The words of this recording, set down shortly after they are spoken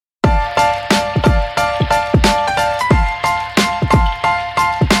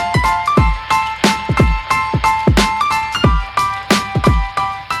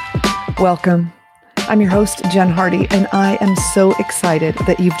Welcome. I'm your host, Jen Hardy, and I am so excited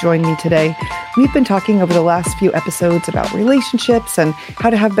that you've joined me today. We've been talking over the last few episodes about relationships and how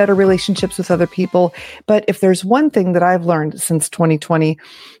to have better relationships with other people. But if there's one thing that I've learned since 2020,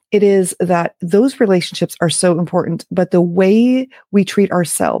 it is that those relationships are so important, but the way we treat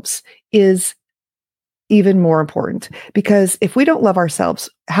ourselves is even more important. Because if we don't love ourselves,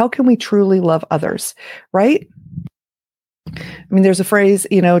 how can we truly love others, right? I mean, there's a phrase,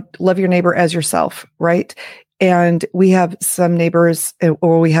 love your neighbor as yourself, right? And we have some neighbors,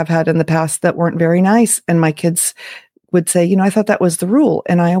 or we have had in the past, that weren't very nice. And my kids would say, I thought that was the rule.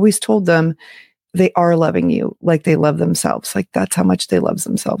 And I always told them they are loving you like they love themselves. Like that's how much they love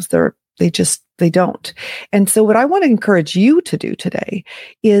themselves. They don't. And so what I want to encourage you to do today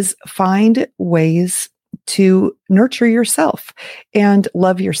is find ways to nurture yourself and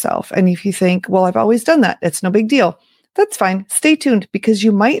love yourself. And if you think, well, I've always done that, it's no big deal. That's fine. Stay tuned because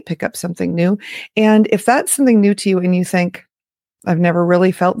you might pick up something new. And if that's something new to you and you think, I've never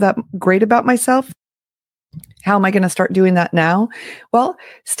really felt that great about myself, how am I going to start doing that now? Well,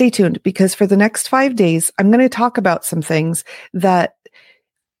 stay tuned because for the next 5 days, I'm going to talk about some things that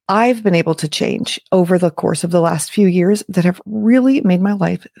I've been able to change over the course of the last few years that have really made my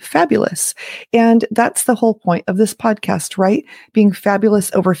life fabulous. And that's the whole point of this podcast, right? Being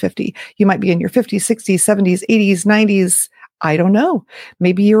fabulous over 50. You might be in your 50s, 60s, 70s, 80s, 90s. I don't know.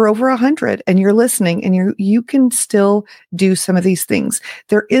 Maybe you're over 100 and you're listening and you can still do some of these things.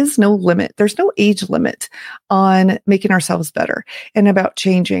 There is no limit. There's no age limit on making ourselves better and about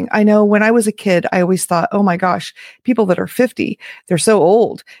changing. I know when I was a kid, I always thought, oh my gosh, people that are 50, they're so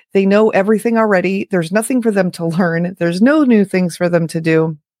old. They know everything already. There's nothing for them to learn. There's no new things for them to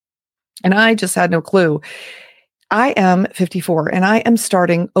do. And I just had no clue. I am 54 and I am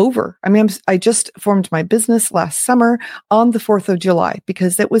starting over. I just formed my business last summer on the 4th of July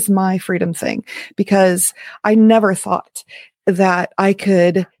because it was my freedom thing, because I never thought that I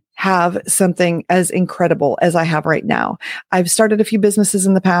could have something as incredible as I have right now. I've started a few businesses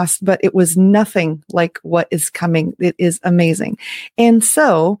in the past, but it was nothing like what is coming. It is amazing. And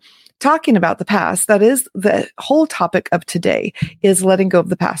so talking about the past, that is the whole topic of today, is letting go of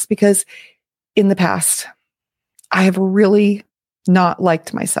the past, because in the past, I have really not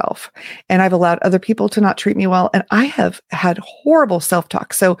liked myself and I've allowed other people to not treat me well. And I have had horrible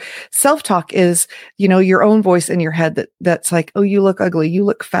self-talk. So self-talk is, your own voice in your head that's like, oh, you look ugly. You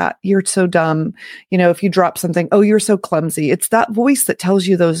look fat. You're so dumb. If you drop something, oh, you're so clumsy. It's that voice that tells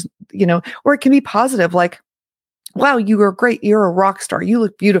you those, or it can be positive. Like, wow, you are great. You're a rock star. You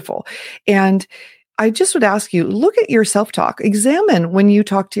look beautiful. And I just would ask you, look at your self-talk, examine when you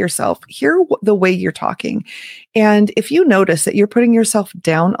talk to yourself, hear the way you're talking. And if you notice that you're putting yourself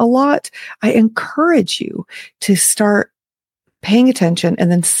down a lot, I encourage you to start paying attention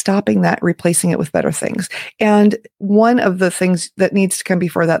and then stopping that, replacing it with better things. And one of the things that needs to come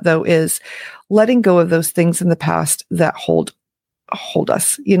before that, though, is letting go of those things in the past that hold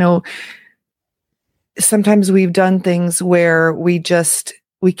us. Sometimes we've done things where we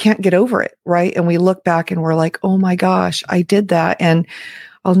can't get over it, right? And we look back and we're like, oh my gosh, I did that and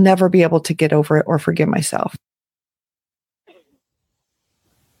I'll never be able to get over it or forgive myself.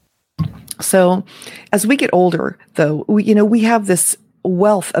 So as we get older, though, we have this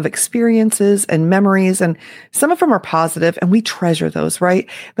wealth of experiences and memories, and some of them are positive and we treasure those, right?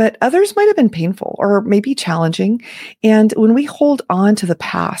 But others might have been painful or maybe challenging. And when we hold on to the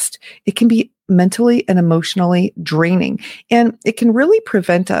past, it can be mentally and emotionally draining. And it can really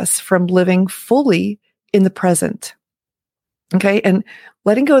prevent us from living fully in the present. Okay. And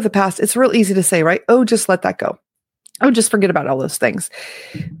letting go of the past, it's real easy to say, right? Oh, just let that go. Oh, just forget about all those things.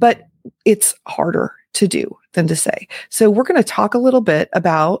 But it's harder to do than to say. So we're going to talk a little bit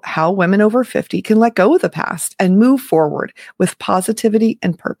about how women over 50 can let go of the past and move forward with positivity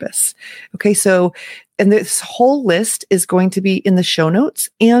and purpose. Okay. And this whole list is going to be in the show notes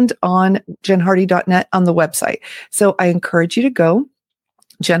and on jenhardy.net on the website. So I encourage you to go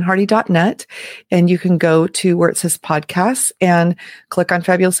jenhardy.net, and you can go to where it says podcasts and click on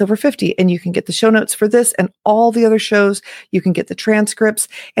Fabulous Over 50, and you can get the show notes for this and all the other shows. You can get the transcripts,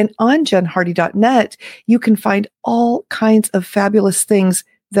 and on jenhardy.net, you can find all kinds of fabulous things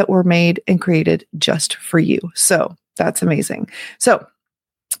that were made and created just for you. So that's amazing. So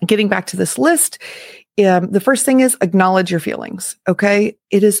getting back to this list, the first thing is acknowledge your feelings. Okay.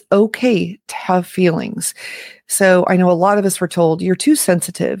 It is okay to have feelings. So I know a lot of us were told you're too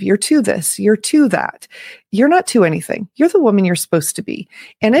sensitive. You're too this, you're too that. You're not too anything. You're the woman you're supposed to be.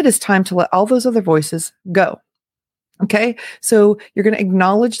 And it is time to let all those other voices go. Okay. So you're going to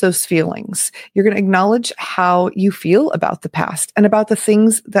acknowledge those feelings. You're going to acknowledge how you feel about the past and about the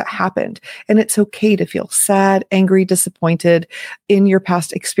things that happened. And it's okay to feel sad, angry, disappointed in your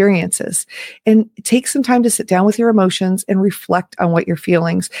past experiences. And take some time to sit down with your emotions and reflect on what you're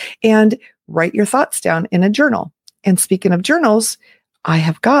feelings and write your thoughts down in a journal. And speaking of journals, I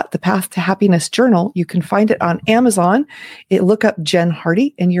have got the Path to Happiness journal. You can find it on Amazon. Look up Jen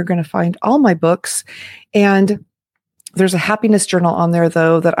Hardy and you're going to find all my books. And there's a happiness journal on there,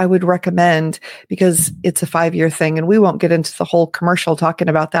 though, that I would recommend because it's a 5-year thing. And we won't get into the whole commercial talking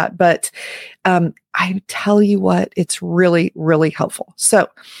about that. But I tell you what, it's really, really helpful. So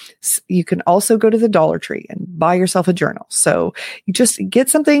you can also go to the Dollar Tree and buy yourself a journal. So you just get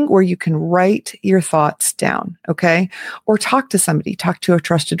something where you can write your thoughts down, okay? Or talk to somebody, talk to a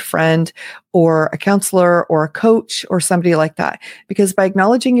trusted friend or a counselor or a coach or somebody like that. Because by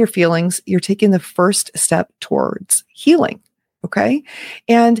acknowledging your feelings, you're taking the first step towards healing. Okay.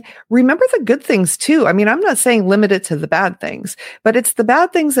 And remember the good things too. I mean, I'm not saying limit it to the bad things, but it's the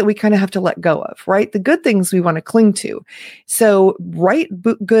bad things that we kind of have to let go of, right? The good things we want to cling to. So write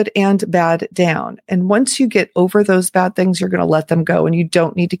good and bad down. And once you get over those bad things, you're going to let them go and you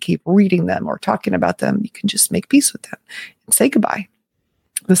don't need to keep reading them or talking about them. You can just make peace with them and say goodbye.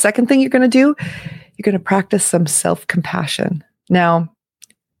 The second thing you're going to do, you're going to practice some self-compassion. Now,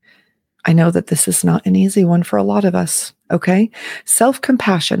 I know that this is not an easy one for a lot of us, okay?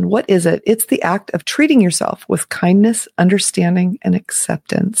 Self-compassion, what is it? It's the act of treating yourself with kindness, understanding, and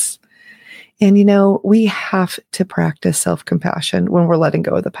acceptance. And we have to practice self-compassion when we're letting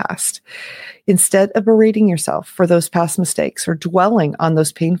go of the past. Instead of berating yourself for those past mistakes or dwelling on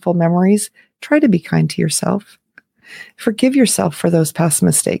those painful memories, try to be kind to yourself. Forgive yourself for those past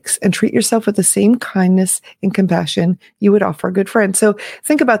mistakes and treat yourself with the same kindness and compassion you would offer a good friend. So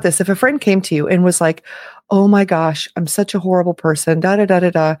think about this. If a friend came to you and was like, oh my gosh, I'm such a horrible person,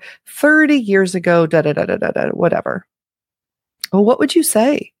 30 years ago, whatever. Well, what would you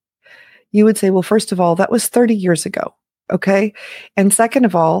say? You would say, well, first of all, that was 30 years ago. Okay. And second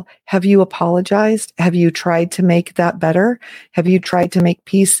of all, have you apologized? Have you tried to make that better? Have you tried to make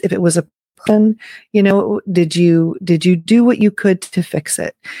peace if it was a person? Did you do what you could to fix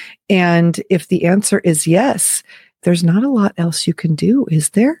it? And if the answer is yes, there's not a lot else you can do, is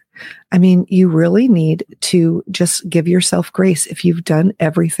there? I mean, you really need to just give yourself grace if you've done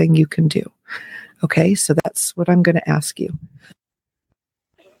everything you can do. Okay, so that's what I'm going to ask you.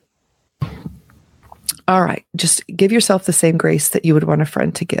 All right, just give yourself the same grace that you would want a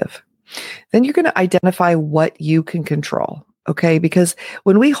friend to give. Then you're going to identify what you can control. Okay, because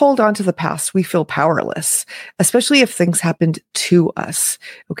when we hold on to the past, we feel powerless, especially if things happened to us.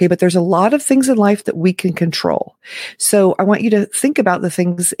 Okay, but there's a lot of things in life that we can control. So I want you to think about the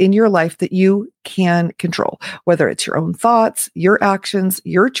things in your life that you can control, whether it's your own thoughts, your actions,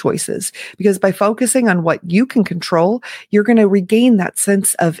 your choices, because by focusing on what you can control, you're going to regain that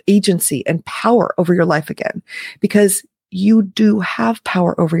sense of agency and power over your life again, because you do have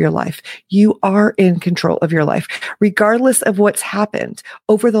power over your life. You are in control of your life. Regardless of what's happened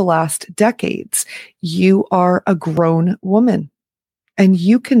over the last decades, you are a grown woman and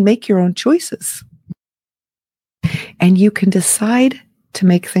you can make your own choices. And you can decide to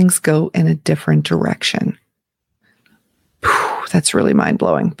make things go in a different direction. That's really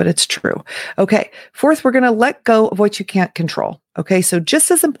mind-blowing, but it's true. Okay. Fourth, we're going to let go of what you can't control. Okay. So just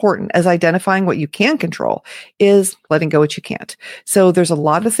as important as identifying what you can control is letting go what you can't. So there's a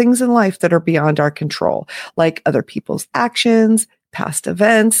lot of things in life that are beyond our control, like other people's actions, past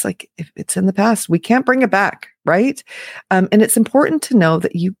events. Like if it's in the past, we can't bring it back. Right. And it's important to know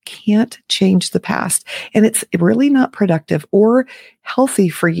that you can't change the past, and it's really not productive or healthy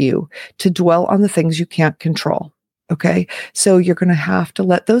for you to dwell on the things you can't control. Okay. So you're going to have to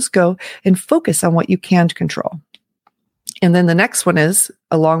let those go and focus on what you can control. And then the next one is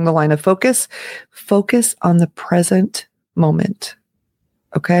along the line of focus on the present moment.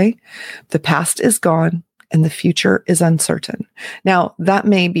 Okay. The past is gone and the future is uncertain. Now that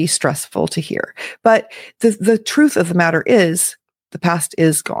may be stressful to hear, but the truth of the matter is the past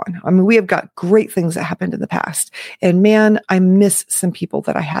is gone. I mean, we have got great things that happened in the past, and man, I miss some people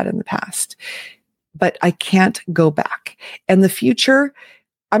that I had in the past. But I can't go back. And the future,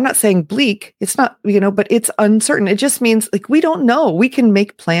 I'm not saying bleak. It's not, but it's uncertain. It just means like, we don't know. We can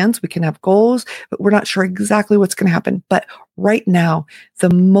make plans. We can have goals, but we're not sure exactly what's going to happen. But right now, the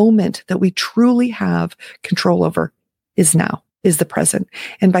moment that we truly have control over is now, is the present.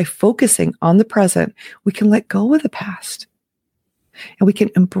 And by focusing on the present, we can let go of the past and we can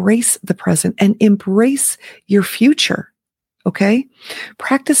embrace the present and embrace your future. Okay.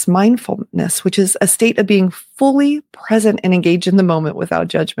 Practice mindfulness, which is a state of being fully present and engaged in the moment without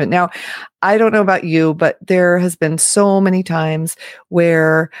judgment. Now, I don't know about you, but there has been so many times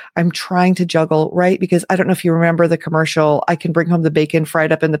where I'm trying to juggle, right? Because I don't know if you remember the commercial, I can bring home the bacon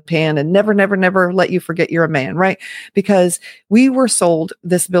fried up in the pan and never, never, never let you forget you're a man, right? Because we were sold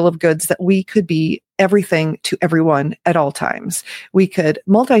this bill of goods that we could be everything to everyone at all times. We could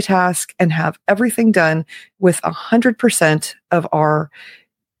multitask and have everything done with 100% of our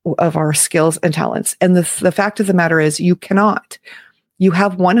skills and talents. And the fact of the matter is you cannot. You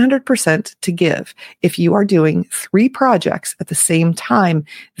have 100% to give. If you are doing 3 projects at the same time,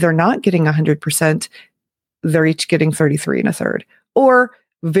 they're not getting 100%. They're each getting 33 1/3 or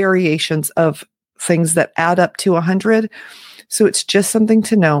variations of things that add up to 100. So it's just something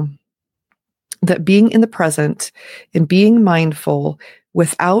to know that being in the present and being mindful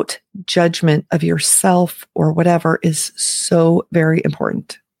without judgment of yourself or whatever is so very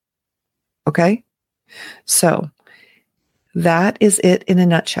important. Okay? So that is it in a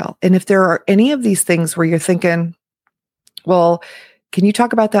nutshell. And if there are any of these things where you're thinking, well, can you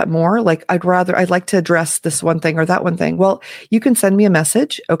talk about that more? Like, I'd like to address this one thing or that one thing. Well, you can send me a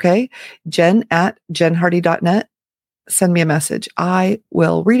message. Okay. Jen@jenhardy.net. Send me a message. I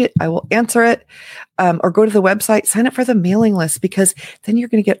will read it. I will answer it. Or go to the website, sign up for the mailing list, because then you're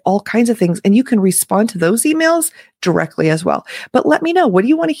going to get all kinds of things and you can respond to those emails directly as well. But let me know, what do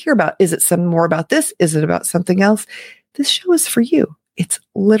you want to hear about? Is it some more about this? Is it about something else? This show is for you. It's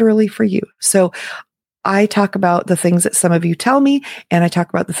literally for you. So I talk about the things that some of you tell me, and I talk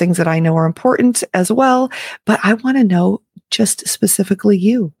about the things that I know are important as well. But I want to know just specifically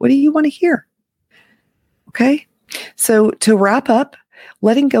you. What do you want to hear? Okay. So to wrap up,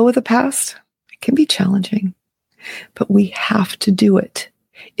 letting go of the past, it can be challenging, but we have to do it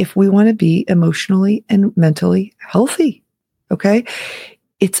if we want to be emotionally and mentally healthy. Okay.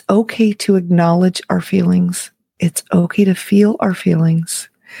 It's okay to acknowledge our feelings. It's okay to feel our feelings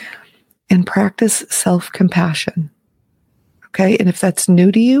and practice self-compassion. Okay. And if that's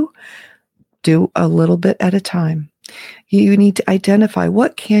new to you, do a little bit at a time. You need to identify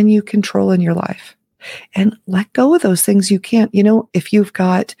what can you control in your life and let go of those things you can't. You know, if you've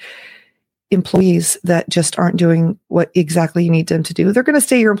got employees that just aren't doing what exactly you need them to do, they're going to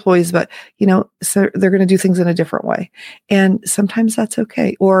stay your employees, but so they're going to do things in a different way. And sometimes that's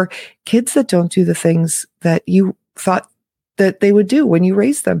okay. Or kids that don't do the things that you thought that they would do when you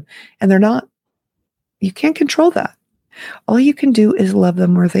raised them, and they're not. You can't control that. All you can do is love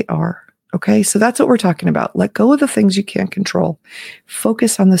them where they are. Okay. So that's what we're talking about. Let go of the things you can't control.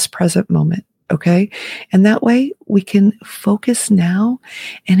 Focus on this present moment. Okay. And that way we can focus now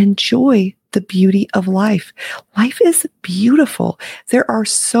and enjoy the beauty of life. Life is beautiful. There are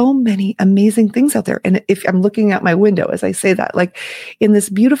so many amazing things out there. And if I'm looking out my window as I say that, like in this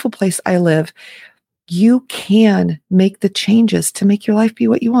beautiful place I live, you can make the changes to make your life be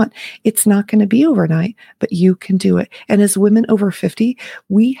what you want. It's not going to be overnight, but you can do it. And as women over 50,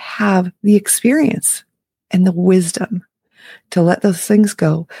 we have the experience and the wisdom to let those things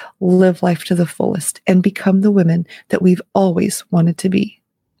go, live life to the fullest, and become the women that we've always wanted to be.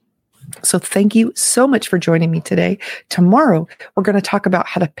 So thank you so much for joining me today. Tomorrow, we're going to talk about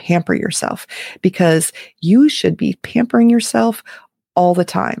how to pamper yourself, because you should be pampering yourself all the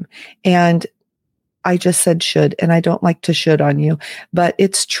time. And I just said should, and I don't like to should on you, but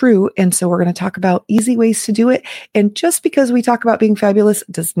it's true. And so we're going to talk about easy ways to do it. And just because we talk about being fabulous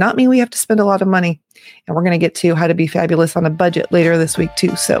does not mean we have to spend a lot of money. And we're going to get to how to be fabulous on a budget later this week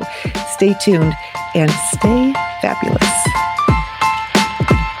too. So stay tuned and stay fabulous.